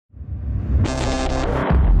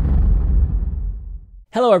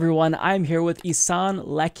Hello, everyone. I'm here with Ihssane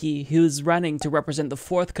Leckey, who's running to represent the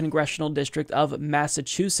 4th Congressional District of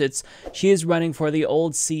Massachusetts. She is running for the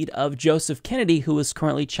old seat of Joseph Kennedy, who is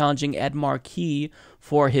currently challenging Ed Markey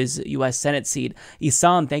for his U.S. Senate seat.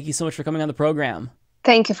 Ihssane, thank you so much for coming on the program.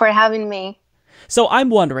 Thank you for having me. So I'm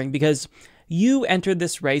wondering, because you entered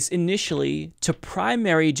this race initially to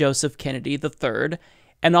primary Joseph Kennedy III,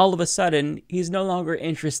 and all of a sudden, he's no longer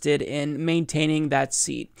interested in maintaining that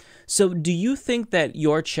seat. So do you think that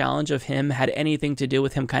your challenge of him had anything to do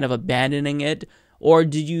with him kind of abandoning it? Or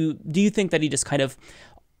do you think that he just kind of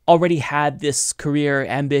already had this career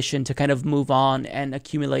ambition to kind of move on and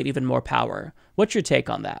accumulate even more power? What's your take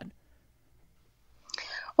on that?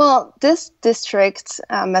 Well, this district,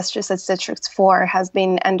 Massachusetts District 4, has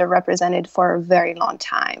been underrepresented for a very long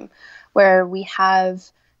time, where we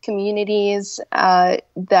have communities that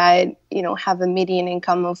have a median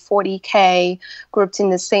income of 40K grouped in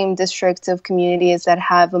the same district of communities that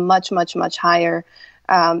have a much, much, much higher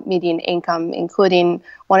median income, including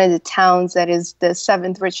one of the towns that is the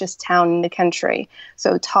 7th richest town in the country.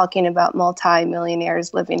 So talking about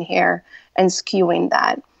multi-millionaires living here and skewing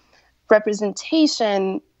that.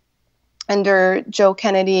 Representation under Joe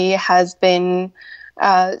Kennedy has been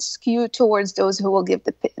skewed towards those who will give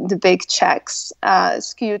the big checks,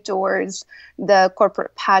 skewed towards the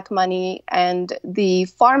corporate PAC money and the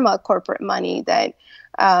pharma corporate money that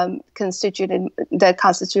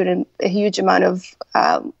constituted a huge amount of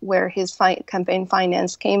where his campaign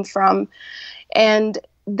finance came from. And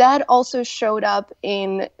that also showed up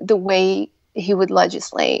in the way he would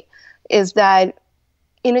legislate, is that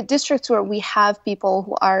in a district where we have people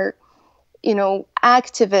who are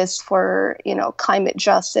activists for, climate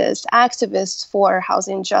justice, activists for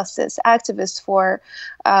housing justice, activists for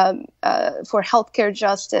healthcare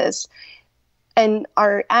justice, and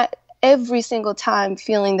are at every single time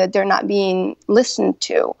feeling that they're not being listened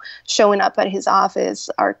to, showing up at his office.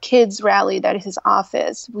 Our kids rallied at his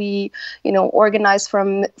office. We, organized for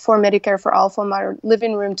Medicare for All from our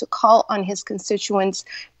living room to call on his constituents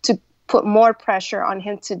to put more pressure on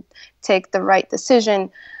him to take the right decision.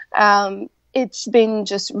 It's been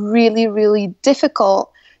just really, really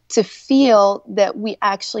difficult to feel that we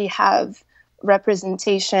actually have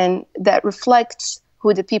representation that reflects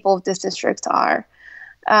who the people of this district are.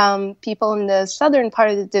 People in the southern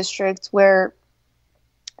part of the district, where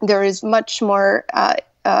there is much more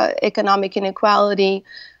economic inequality,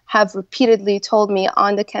 have repeatedly told me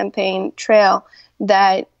on the campaign trail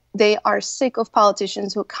that they are sick of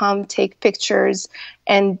politicians who come take pictures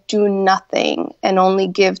and do nothing and only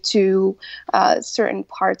give to certain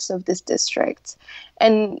parts of this district.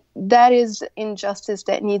 And that is injustice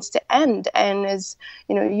that needs to end. And as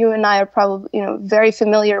you and I are probably very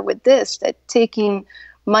familiar with this, that taking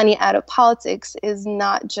money out of politics is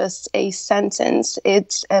not just a sentence,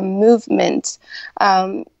 it's a movement.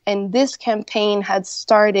 And this campaign had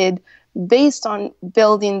started based on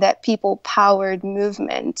building that people-powered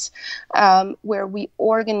movement, where we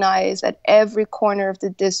organize at every corner of the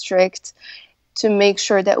district to make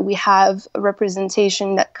sure that we have a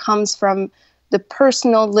representation that comes from the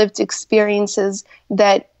personal lived experiences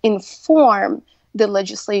that inform the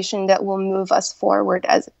legislation that will move us forward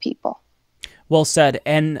as a people. Well said.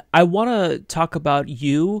 And I want to talk about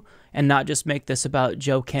you and not just make this about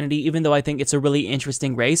Joe Kennedy, even though I think it's a really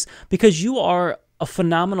interesting race, because you are a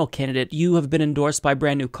phenomenal candidate. You have been endorsed by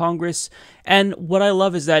brand new Congress. And what I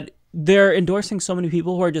love is that they're endorsing so many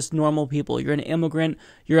people who are just normal people. You're an immigrant,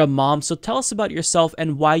 you're a mom. So tell us about yourself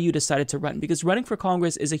and why you decided to run, because running for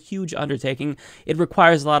Congress is a huge undertaking. It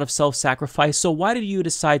requires a lot of self-sacrifice. So why did you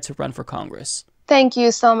decide to run for Congress? Thank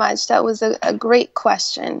you so much. That was a great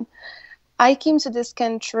question. I came to this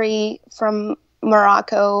country from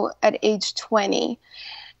Morocco at age 20,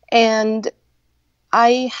 and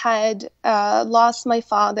I had lost my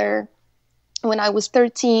father when I was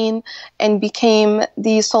 13 and became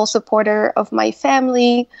the sole supporter of my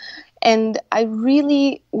family. And I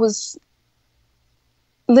really was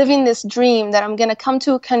living this dream that I'm going to come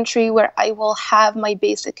to a country where I will have my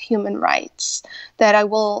basic human rights, that I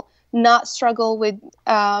will not struggle with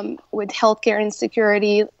healthcare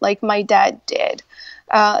insecurity like my dad did,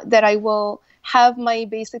 that I will have my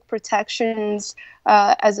basic protections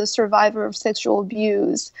as a survivor of sexual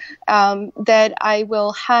abuse, that I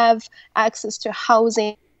will have access to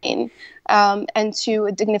housing and to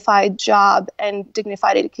a dignified job and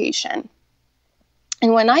dignified education.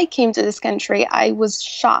 And when I came to this country, I was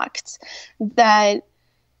shocked that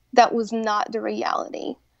that was not the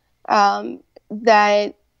reality,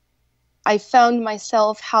 that I found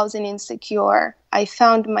myself housing insecure. I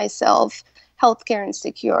found myself healthcare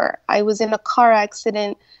insecure. I was in a car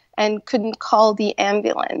accident and couldn't call the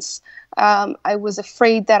ambulance. I was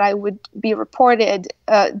afraid that I would be deported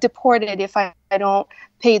if I don't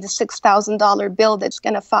pay the $6,000 bill that's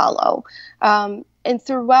going to follow. And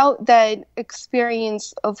throughout that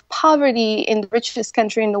experience of poverty in the richest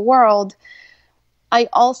country in the world, I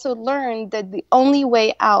also learned that the only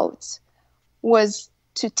way out was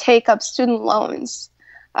to take up student loans.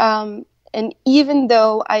 And even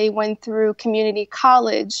though I went through community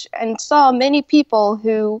college and saw many people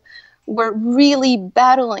who were really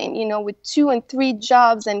battling, with 2 and 3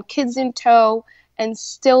 jobs and kids in tow, and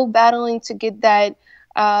still battling to get that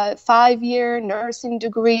 5-year nursing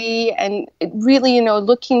degree, and really,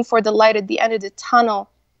 looking for the light at the end of the tunnel,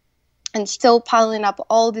 and still piling up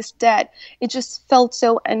all this debt, it just felt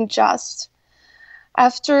so unjust.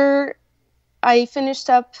 After I finished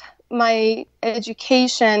up my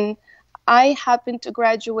education, I happened to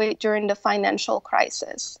graduate during the financial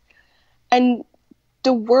crisis. And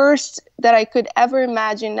the worst that I could ever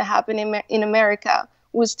imagine to happen in America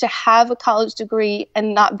was to have a college degree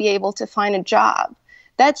and not be able to find a job.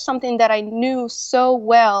 That's something that I knew so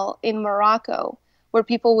well in Morocco, where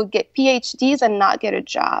people would get PhDs and not get a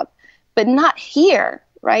job, but not here,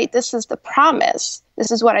 right? This is the promise.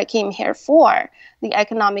 This is what I came here for, the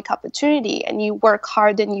economic opportunity. And you work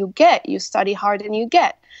hard and you get, you study hard and you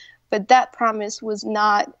get. But that promise was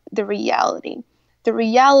not the reality. The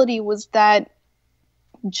reality was that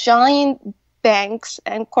giant banks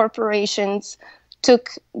and corporations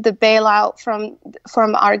took the bailout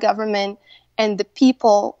from our government, and the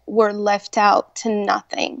people were left out to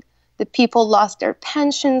nothing. The people lost their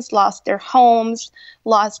pensions, lost their homes,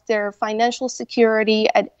 lost their financial security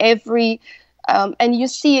at every, and you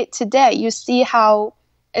see it today. You see how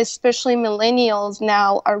especially millennials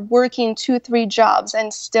now are working 2-3 jobs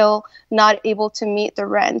and still not able to meet the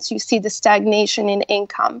rents. You see the stagnation in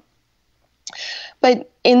income. But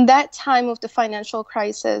in that time of the financial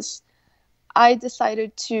crisis, I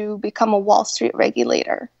decided to become a Wall Street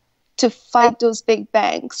regulator, to fight those big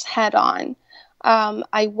banks head on.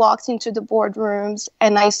 I walked into the boardrooms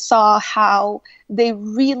and I saw how they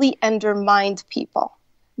really undermined people.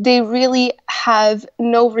 They really have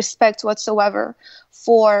no respect whatsoever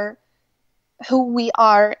for who we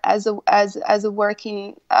are as a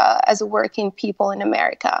working people in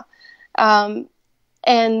America. And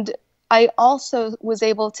I also was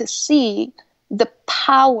able to see the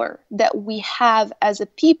power that we have as a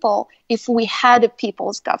people if we had a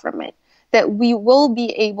people's government, that we will be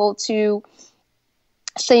able to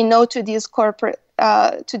say no to these corporate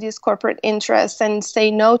interests, and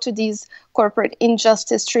say no to these corporate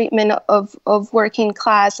injustice treatment of working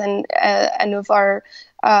class and of our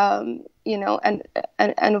and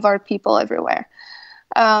of our people everywhere.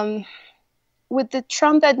 With the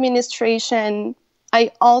Trump administration,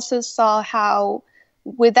 I also saw how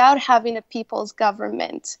without having a people's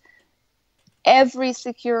government, every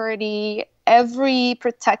security, every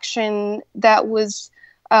protection that was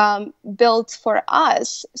built for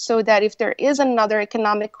us, so that if there is another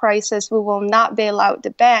economic crisis, we will not bail out the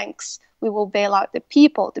banks, we will bail out the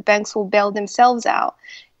people, the banks will bail themselves out.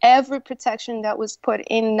 Every protection that was put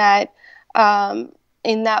in that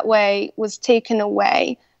way was taken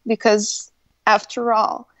away, because after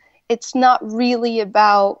all, it's not really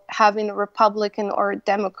about having a Republican or a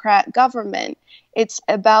Democrat government. It's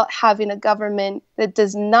about having a government that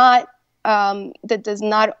does not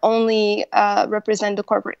only represent the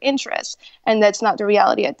corporate interests, and that's not the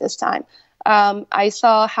reality at this time. I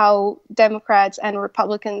saw how Democrats and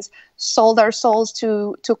Republicans sold our souls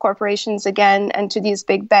to corporations again, and to these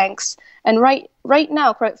big banks. And right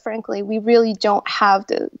now, quite frankly, we really don't have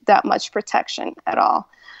that much protection at all.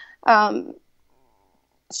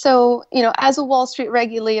 So, as a Wall Street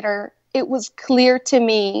regulator, it was clear to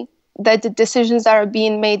me that the decisions that are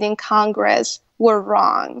being made in Congress were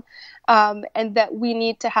wrong, and that we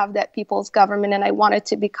need to have that people's government. And I wanted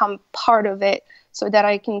to become part of it so that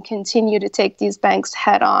I can continue to take these banks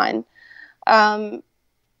head on.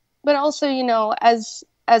 But also, as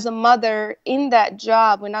a mother in that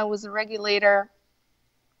job, when I was a regulator,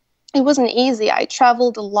 it wasn't easy. I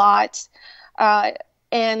traveled a lot.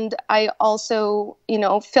 And I also,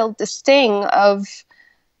 felt the sting of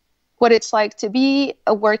what it's like to be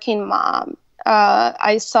a working mom.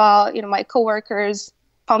 I saw, my coworkers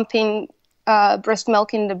pumping breast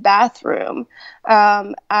milk in the bathroom.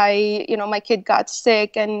 My kid got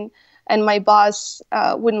sick, and my boss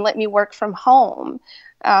wouldn't let me work from home.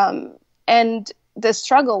 And the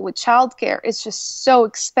struggle with childcare is just so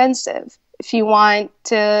expensive. If you want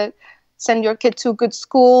to send your kid to a good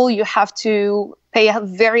school, you have to pay a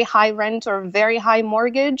very high rent or very high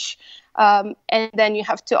mortgage. And then you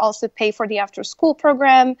have to also pay for the after school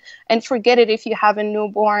program, and forget it if you have a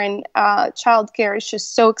newborn. Childcare is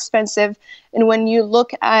just so expensive. And when you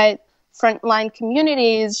look at frontline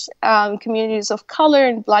communities, communities of color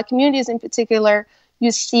and Black communities in particular,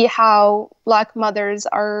 you see how Black mothers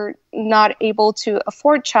are not able to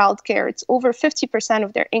afford childcare. It's over 50%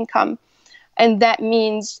 of their income. And that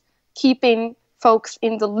means keeping folks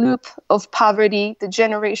in the loop of poverty, the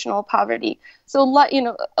generational poverty. So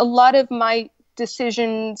a lot of my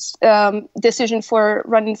decision for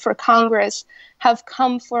running for Congress have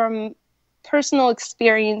come from personal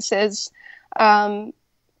experiences. And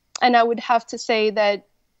I would have to say that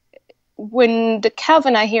when the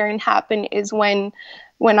Kavanaugh hearing happened is when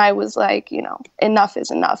I was like, enough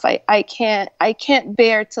is enough. I can't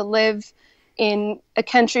bear to live in a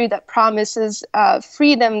country that promises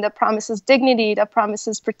freedom, that promises dignity, that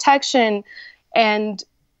promises protection, and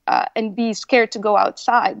be scared to go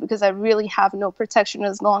outside, because I really have no protection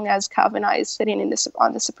as long as Kavanaugh is sitting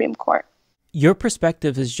on the Supreme Court. Your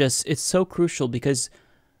perspective is it's so crucial because,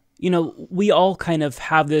 we all kind of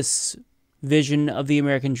have this vision of the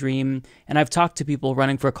American dream. And I've talked to people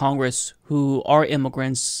running for Congress who are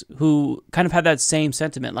immigrants who kind of have that same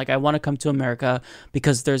sentiment. Like, I want to come to America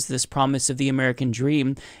because there's this promise of the American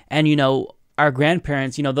dream. And, our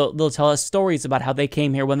grandparents, they'll tell us stories about how they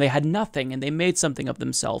came here when they had nothing and they made something of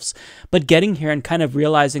themselves. But getting here and kind of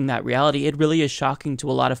realizing that reality, it really is shocking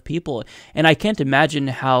to a lot of people. And I can't imagine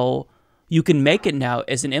how you can make it now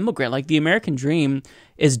as an immigrant. Like, the American dream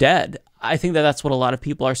is dead. I think that's what a lot of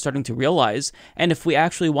people are starting to realize. And if we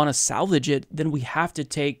actually want to salvage it, then we have to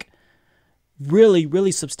take really,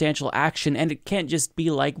 really substantial action. And it can't just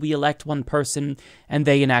be like we elect one person and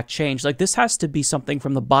they enact change. Like, this has to be something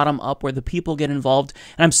from the bottom up where the people get involved.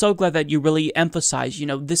 And I'm so glad that you really emphasize,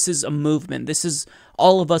 this is a movement. This is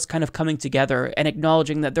all of us kind of coming together and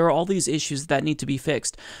acknowledging that there are all these issues that need to be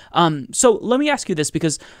fixed. So let me ask you this,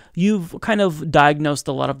 because you've kind of diagnosed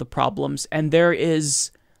a lot of the problems, and there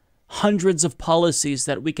is hundreds of policies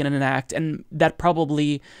that we can enact, and that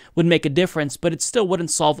probably would make a difference, but it still wouldn't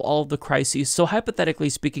solve all of the crises. So hypothetically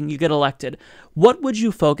speaking, you get elected. What would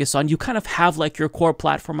you focus on? You kind of have like your core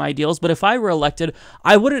platform ideals, but if I were elected,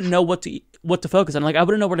 I wouldn't know what to focus on. Like, I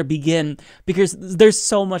wouldn't know where to begin because there's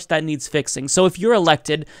so much that needs fixing. So if you're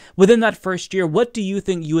elected within that first year, what do you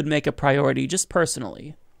think you would make a priority, just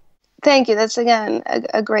personally? Thank you. That's, again,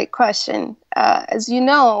 a great question. As you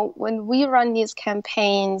know, when we run these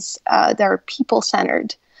campaigns that are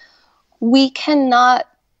people-centered, we cannot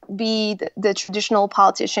be the traditional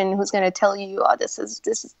politician who's going to tell you, oh, this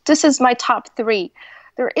is my top three.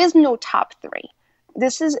 There is no top three.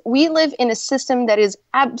 We live in a system that is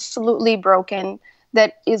absolutely broken,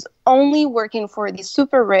 that is only working for the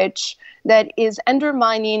super rich, that is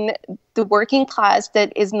undermining the working class,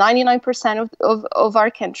 that is 99% of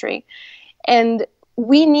our country. And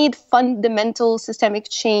we need fundamental systemic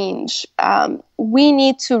change. We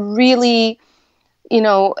need to really,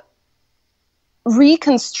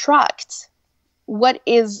 reconstruct what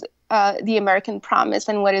is the American promise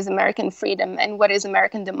and what is American freedom and what is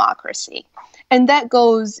American democracy. And that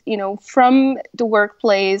goes, from the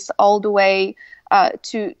workplace all the way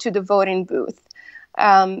to the voting booth.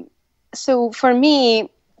 So for me,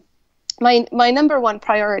 my number one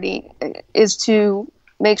priority is to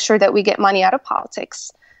make sure that we get money out of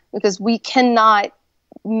politics, because we cannot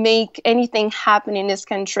make anything happen in this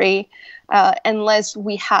country unless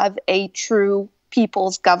we have a true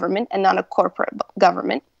people's government and not a corporate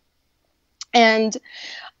government. And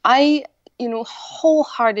I,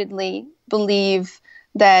 wholeheartedly believe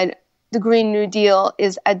that the Green New Deal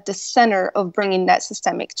is at the center of bringing that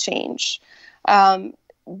systemic change.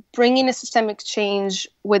 Bringing a systemic change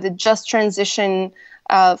with a just transition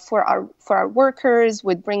for our workers,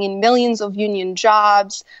 with bringing millions of union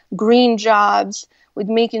jobs, green jobs, with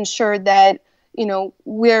making sure that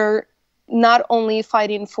we're not only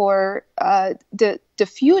fighting for the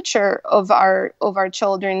future of our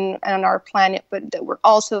children and our planet, but that we're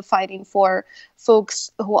also fighting for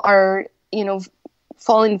folks who are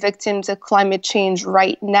falling victim to climate change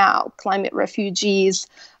right now, climate refugees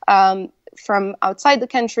from outside the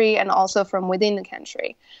country and also from within the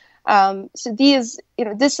country. So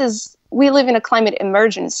we live in a climate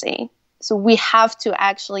emergency. So we have to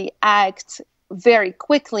actually act very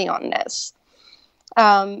quickly on this.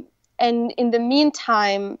 And in the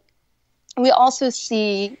meantime, we also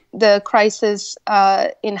see the crisis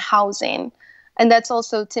in housing. And that's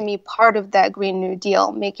also, to me, part of that Green New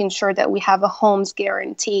Deal, making sure that we have a homes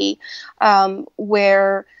guarantee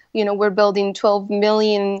where, we're building 12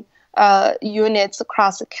 million units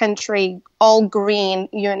across the country, all green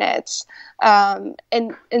units. And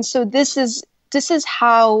so this is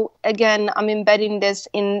how, again, I'm embedding this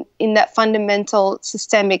in that fundamental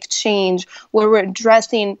systemic change where we're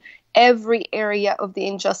addressing every area of the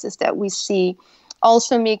injustice that we see,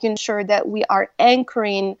 also making sure that we are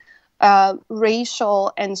anchoring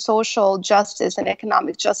racial and social justice and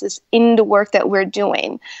economic justice in the work that we're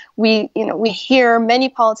doing. We hear many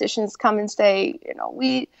politicians come and say,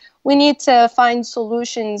 we need to find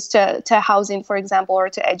solutions to housing, for example, or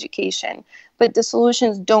to education, but the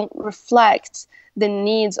solutions don't reflect the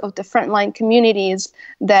needs of the frontline communities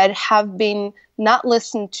that have been not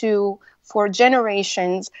listened to for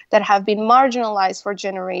generations, that have been marginalized for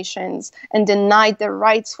generations and denied their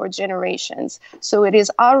rights for generations. So it is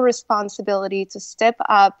our responsibility to step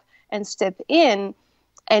up and step in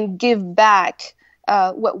and give back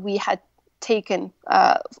what we had taken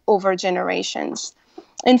over generations.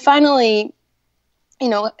 And finally,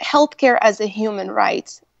 healthcare as a human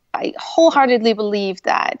right. I wholeheartedly believe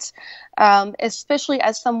that, especially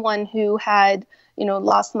as someone who had,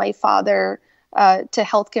 lost my father to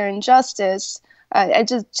healthcare injustice. I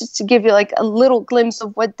just to give you like a little glimpse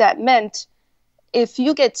of what that meant. If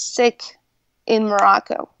you get sick in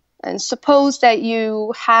Morocco, and suppose that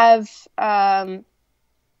you have,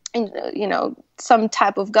 some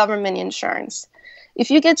type of government insurance, if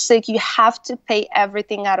you get sick, you have to pay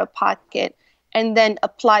everything out of pocket and then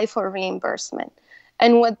apply for reimbursement.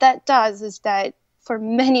 And what that does is that for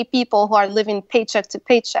many people who are living paycheck to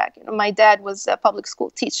paycheck, my dad was a public school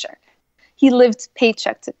teacher. He lived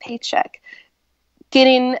paycheck to paycheck.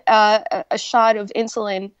 Getting a shot of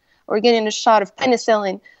insulin or getting a shot of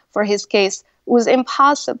penicillin for his case was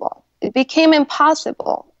impossible. It became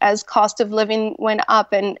impossible as cost of living went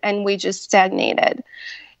up and wages stagnated.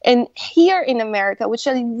 And here in America, which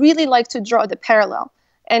I really like to draw the parallel,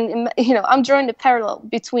 and I'm drawing the parallel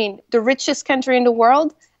between the richest country in the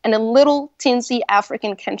world and a little teensy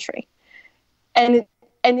African country. And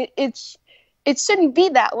it shouldn't be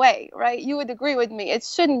that way, right? You would agree with me. It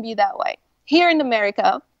shouldn't be that way. Here in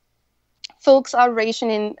America, folks are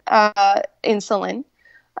rationing insulin.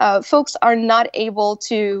 Folks are not able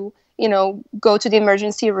to, go to the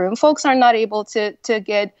emergency room. Folks are not able to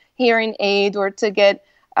get hearing aid or to get,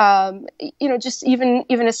 just even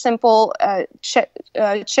a simple check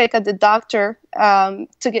at the doctor,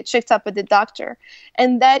 to get checked up at the doctor.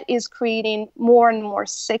 And that is creating more and more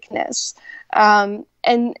sickness. And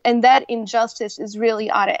that injustice is really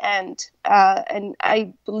out of end. And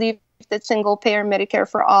I believe that single-payer Medicare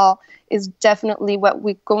for all is definitely what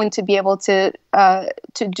we're going to be able to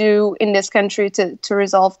do in this country to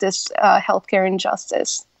resolve this healthcare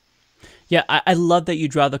injustice. Yeah, I love that you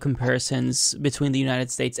draw the comparisons between the United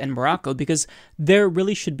States and Morocco, because there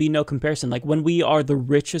really should be no comparison. Like, when we are the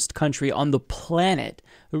richest country on the planet,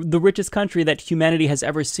 the richest country that humanity has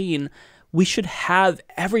ever seen, we should have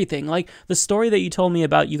everything. Like the story that you told me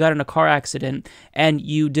about, you got in a car accident and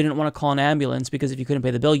you didn't want to call an ambulance because if you couldn't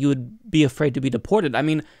pay the bill, you would be afraid to be deported. I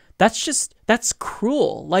mean, that's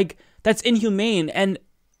cruel. Like, that's inhumane. And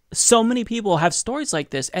so many people have stories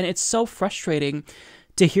like this, and it's so frustrating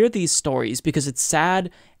to hear these stories because it's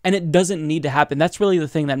sad and it doesn't need to happen. That's really the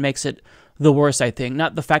thing that makes it the worst, I think.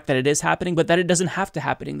 Not the fact that it is happening, but that it doesn't have to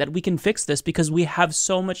happen, that we can fix this because we have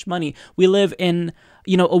so much money. We live in,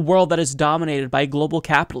 a world that is dominated by global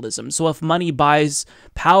capitalism. So if money buys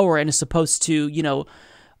power and is supposed to,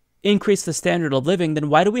 increase the standard of living, then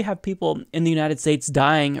why do we have people in the United States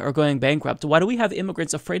dying or going bankrupt? Why do we have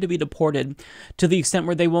immigrants afraid to be deported to the extent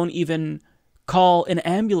where they won't even call an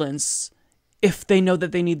ambulance if they know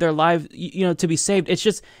that they need their lives, to be saved?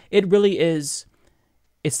 It really is,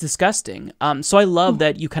 it's disgusting. So I love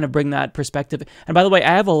that you kind of bring that perspective. And by the way,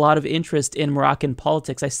 I have a lot of interest in Moroccan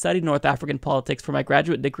politics. I studied North African politics for my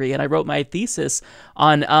graduate degree, and I wrote my thesis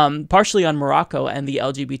on partially on Morocco and the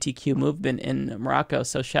LGBTQ movement in Morocco.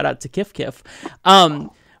 So shout out to Kif Kif.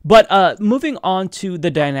 But moving on to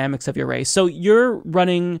the dynamics of your race. So you're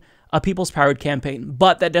running a People's Powered campaign,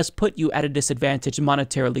 but that does put you at a disadvantage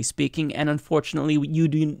monetarily speaking, and unfortunately, you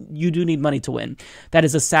do need money to win. That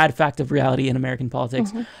is a sad fact of reality in American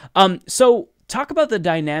politics. Mm-hmm. So talk about the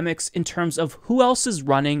dynamics in terms of who else is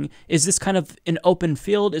running. Is this kind of an open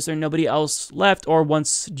field? Is there nobody else left? Or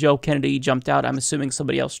once Joe Kennedy jumped out, I'm assuming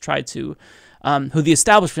somebody else tried to, who the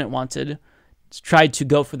establishment wanted, tried to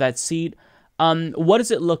go for that seat. What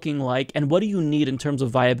is it looking like, and what do you need in terms of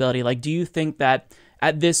viability? Like, do you think that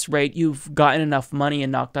at this rate, you've gotten enough money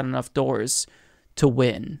and knocked on enough doors to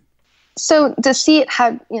win? So the seat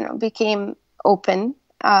had, became open,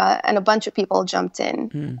 and a bunch of people jumped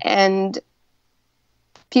in. And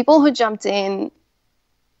people who jumped in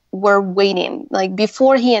were waiting. Like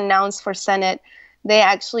before he announced for Senate, they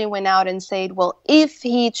actually went out and said, well, if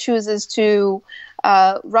he chooses to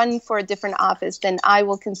run for a different office, then they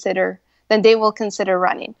will consider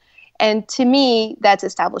running. And to me, that's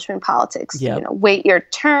establishment politics. Yep. You know, wait your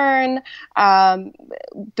turn,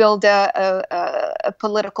 build a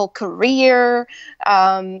political career.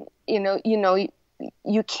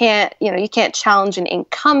 You can't challenge an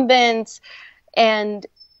incumbent, and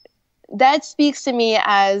that speaks to me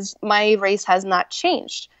as my race has not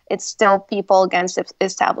changed. It's still people against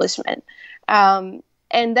establishment, and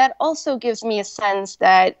that also gives me a sense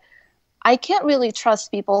that I can't really trust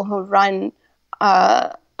people who run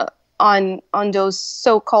on those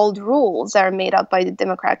so-called rules that are made up by the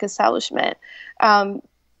Democratic establishment,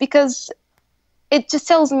 because it just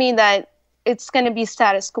tells me that it's going to be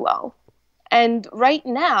status quo. And right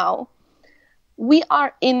now, we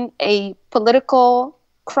are in a political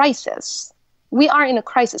crisis. We are in a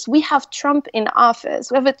crisis. We have Trump in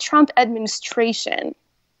office. We have a Trump administration.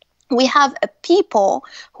 We have a people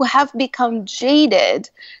who have become jaded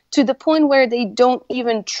to the point where they don't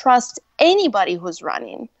even trust anybody who's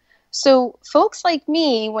running. So folks like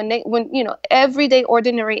me, when everyday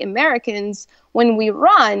ordinary Americans, when we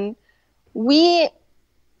run, we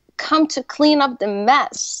come to clean up the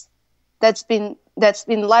mess that's been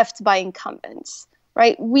left by incumbents,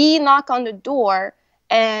 right? We knock on the door,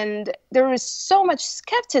 and there is so much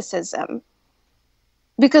skepticism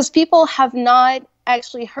because people have not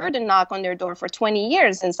actually heard a knock on their door for 20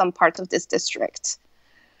 years in some parts of this district.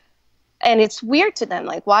 And it's weird to them,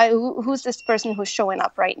 like, who's this person who's showing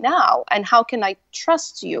up right now? And how can I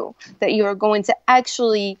trust you that you're going to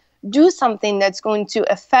actually do something that's going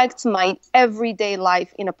to affect my everyday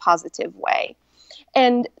life in a positive way?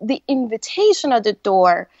 And the invitation at the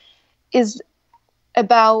door is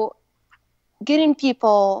about getting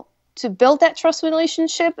people to build that trust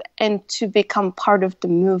relationship and to become part of the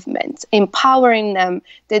movement, empowering them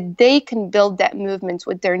that they can build that movement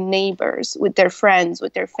with their neighbors, with their friends,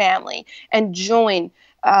 with their family, and join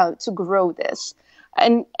to grow this.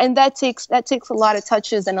 And that takes a lot of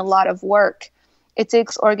touches and a lot of work. It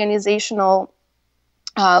takes organizational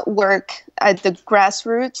work at the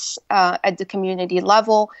grassroots, at the community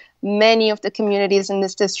level. Many of the communities in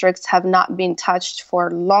this district have not been touched for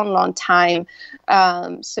a long, long time.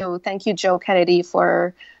 So thank you, Joe Kennedy,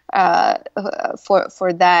 for that.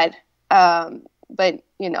 But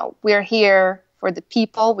we're here for the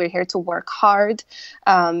people. We're here to work hard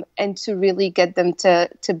and to really get them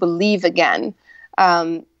to believe again,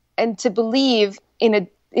 and to believe in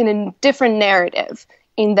a different narrative.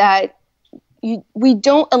 In that we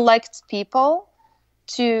don't elect people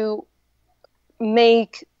to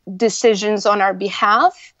make decisions on our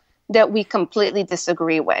behalf that we completely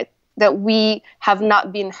disagree with, that we have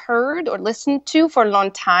not been heard or listened to for a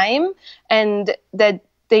long time, and that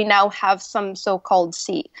they now have some so-called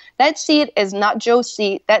seat. That seat is not Joe's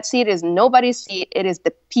seat. That seat is nobody's seat. It is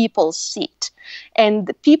the people's seat. And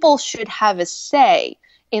the people should have a say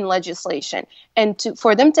in legislation. And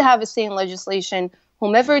for them to have a say in legislation,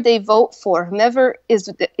 whomever they vote for, whomever is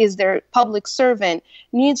their public servant,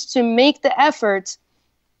 needs to make the effort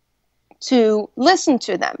to listen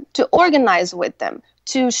to them, to organize with them,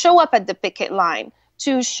 to show up at the picket line,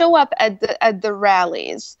 to show up at the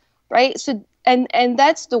rallies, right? So, and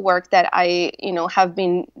that's the work that I, have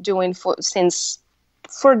been doing for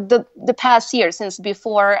the past year, since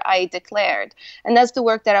before I declared, and that's the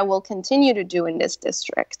work that I will continue to do in this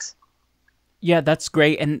district. Yeah, that's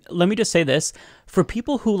great. And let me just say this. For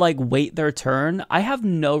people who wait their turn, I have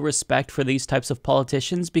no respect for these types of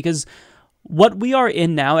politicians, because what we are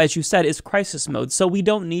in now, as you said, is crisis mode. So we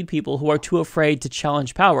don't need people who are too afraid to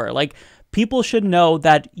challenge power. People should know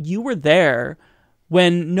that you were there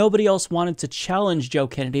when nobody else wanted to challenge Joe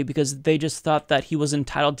Kennedy because they just thought that he was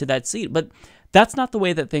entitled to that seat. But that's not the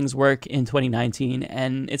way that things work in 2019,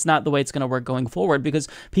 and it's not the way it's going to work going forward, because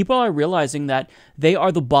people are realizing that they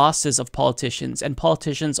are the bosses of politicians, and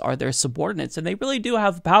politicians are their subordinates, and they really do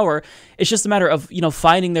have power. It's just a matter of,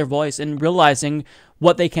 finding their voice and realizing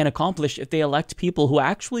what they can accomplish if they elect people who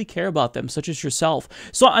actually care about them, such as yourself.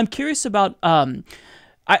 So I'm curious about...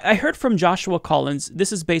 I heard from Joshua Collins,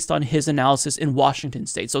 this is based on his analysis in Washington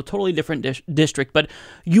State, so totally different district, but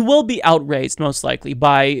you will be outraised most likely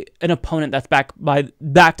by an opponent that's backed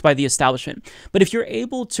by the establishment. But if you're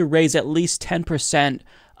able to raise at least 10%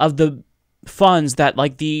 of the funds that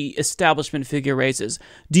the establishment figure raises,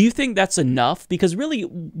 do you think that's enough? Because really,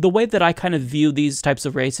 the way that I kind of view these types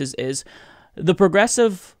of races is the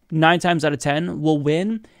progressive 9 times out of 10 will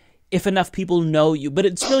win if enough people know you, but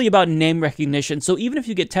it's really about name recognition. So even if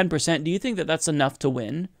you get 10%, do you think that that's enough to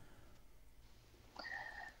win?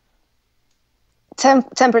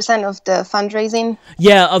 10% of the fundraising.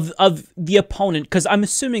 Yeah, of the opponent, because I'm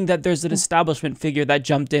assuming that there's an establishment figure that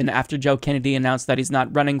jumped in after Joe Kennedy announced that he's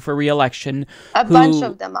not running for re-election. A bunch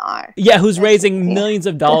of them are. Yeah, who's raising millions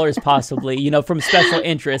of dollars possibly, from special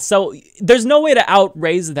interests. So there's no way to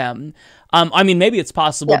outraise them. I mean, maybe it's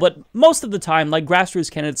possible, but most of the time, like grassroots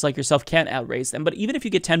candidates like yourself can't outraise them. But even if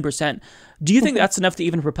you get 10%, do you think that's enough to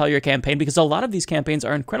even propel your campaign? Because a lot of these campaigns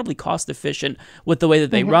are incredibly cost efficient with the way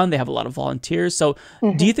that they run. They have a lot of volunteers. So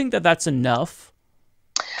do you think that that's enough?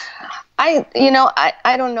 I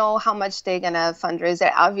don't know how much they're going to fundraise.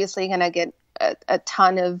 They're obviously going to get a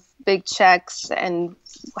ton of big checks, and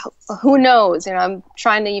who knows? I'm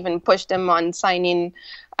trying to even push them on signing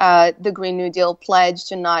the Green New Deal pledge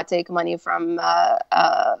to not take money from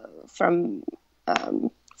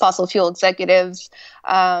fossil fuel executives,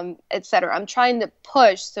 et cetera. I'm trying to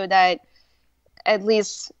push so that at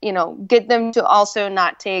least, get them to also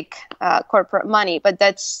not take corporate money. But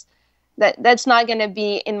that's not going to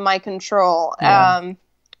be in my control. Yeah.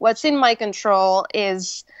 What's in my control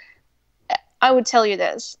is, I would tell you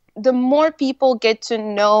this, the more people get to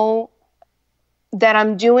know that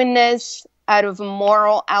I'm doing this out of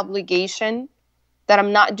moral obligation, that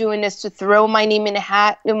I'm not doing this to throw my name in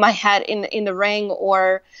my hat in the ring,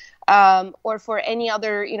 or for any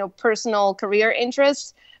other personal career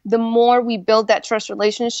interests, the more we build that trust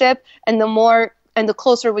relationship, and the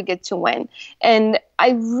closer we get to win. And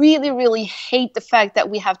I really, really hate the fact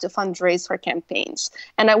that we have to fundraise for campaigns,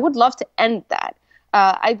 and I would love to end that.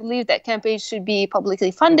 I believe that campaigns should be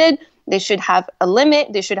publicly funded. They should have a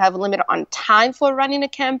limit. They should have a limit on time for running a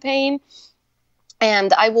campaign.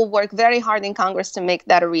 And I will work very hard in Congress to make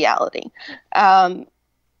that a reality.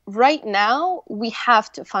 Right now, we have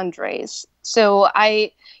to fundraise. So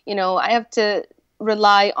I have to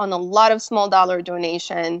rely on a lot of small dollar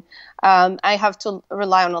donation. I have to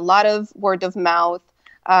rely on a lot of word of mouth.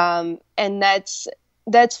 And that's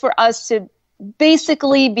for us to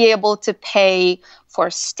basically be able to pay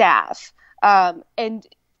for staff. And,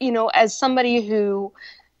 as somebody who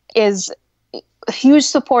is a huge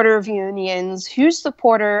supporter of unions, huge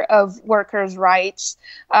supporter of workers' rights,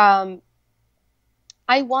 I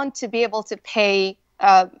want to be able to pay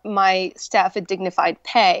my staff a dignified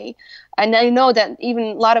pay. And I know that even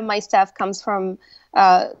a lot of my staff comes from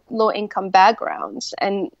low-income backgrounds,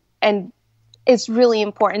 and it's really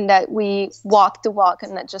important that we walk the walk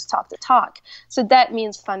and not just talk the talk. So that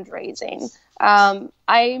means fundraising. I'm,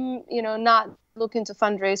 not looking to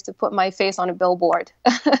fundraise to put my face on a billboard.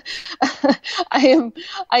 I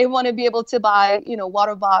want to be able to buy,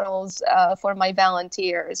 water bottles for my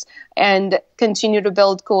volunteers, and continue to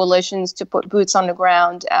build coalitions to put boots on the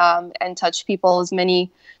ground and touch people as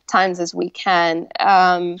many times as we can.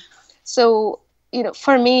 So,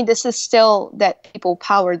 for me, this is still that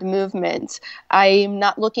people-powered movement. I'm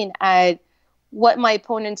not looking at what my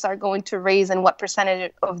opponents are going to raise and what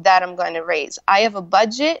percentage of that I'm going to raise. I have a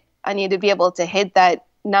budget. I need to be able to hit that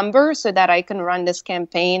number so that I can run this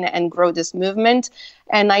campaign and grow this movement.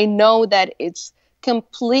 And I know that it's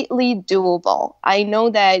completely doable. I know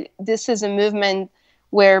that this is a movement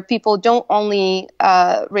where people don't only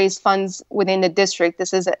raise funds within the district.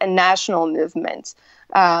 This is a national movement.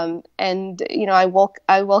 And, I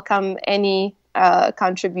welcome any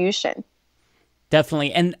contribution.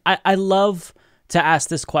 Definitely. And I love to ask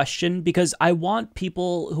this question because I want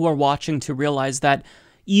people who are watching to realize that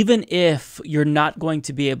even if you're not going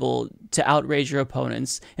to be able to outraise your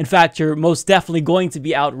opponents, in fact, you're most definitely going to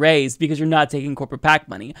be outraised because you're not taking corporate PAC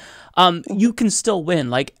money, you can still win.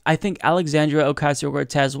 Like, I think Alexandria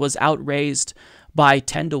Ocasio-Cortez was outraised by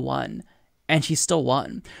 10-1, and she still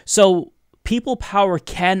won. So people power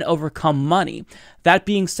can overcome money. That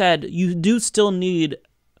being said, you do still need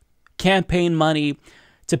campaign money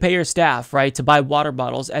to pay your staff, right? To buy water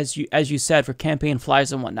bottles, as you said, for campaign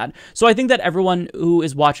flyers and whatnot. So I think that everyone who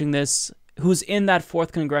is watching this, who's in that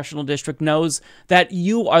 4th congressional district, knows that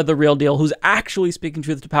you are the real deal, who's actually speaking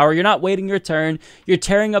truth to power. You're not waiting your turn. You're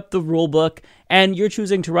tearing up the rule book, and you're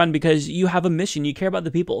choosing to run because you have a mission. You care about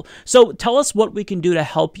the people. So tell us what we can do to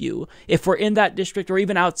help you if we're in that district or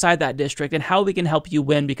even outside that district, and how we can help you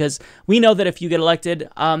win, because we know that if you get elected,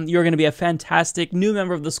 you're going to be a fantastic new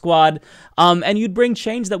member of the squad, and you'd bring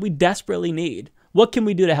change that we desperately need. What can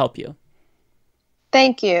we do to help you?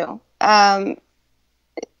 Thank you.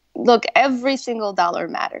 Look, every single dollar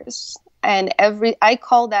matters, and I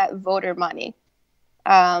call that voter money.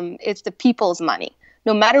 It's the people's money.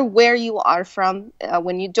 No matter where you are from,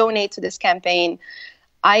 when you donate to this campaign,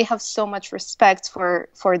 I have so much respect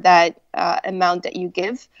for that amount that you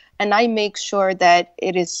give, and I make sure that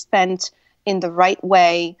it is spent in the right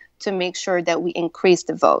way to make sure that we increase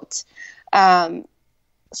the vote.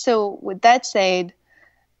 So with that said,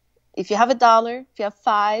 if you have $1, if you have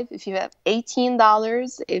 $5, if you have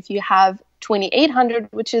 $18, if you have 2,800,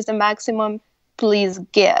 which is the maximum, please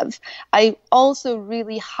give. I also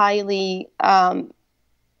really highly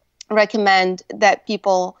recommend that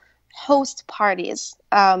people host parties,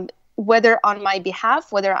 whether on my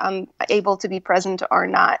behalf, whether I'm able to be present or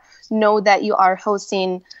not. Know that you are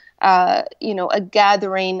hosting a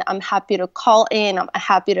gathering. I'm happy to call in. I'm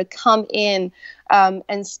happy to come in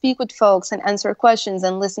and speak with folks and answer questions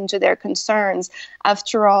and listen to their concerns.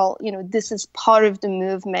 After all, this is part of the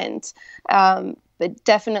movement. But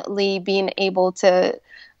definitely being able to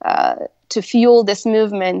fuel this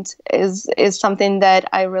movement is something that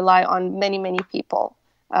I rely on many people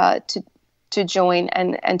to join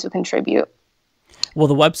and to contribute. Well,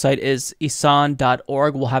 the website is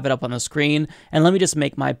ihssane.org. We'll have it up on the screen. And let me just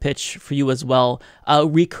make my pitch for you as well.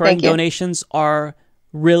 Recurring donations are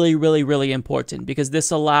really, really, really important, because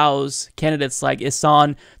this allows candidates like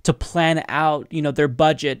Ihssane to plan out, their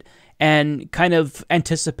budget and kind of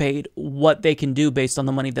anticipate what they can do based on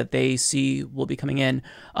the money that they see will be coming in.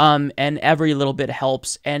 And every little bit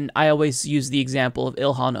helps. And I always use the example of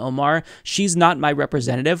Ilhan Omar. She's not my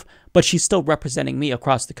representative, but she's still representing me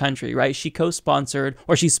across the country, right? She sponsored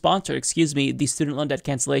the student loan debt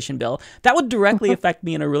cancellation bill. That would directly affect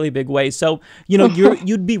me in a really big way. So,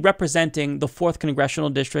 you'd be representing the 4th Congressional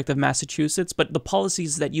District of Massachusetts, but the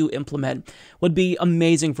policies that you implement would be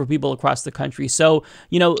amazing for people across the country. So,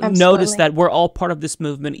 notice that we're all part of this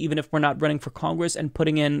movement, even if we're not running for Congress, and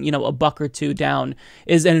putting in, a buck or two down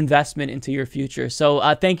is an investment into your future. So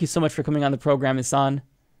thank you so much for coming on the program, Ihssane.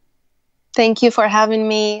 Thank you for having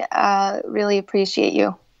me. Really appreciate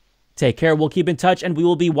you. Take care. We'll keep in touch, and we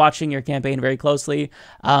will be watching your campaign very closely.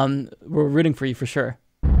 We're rooting for you for sure.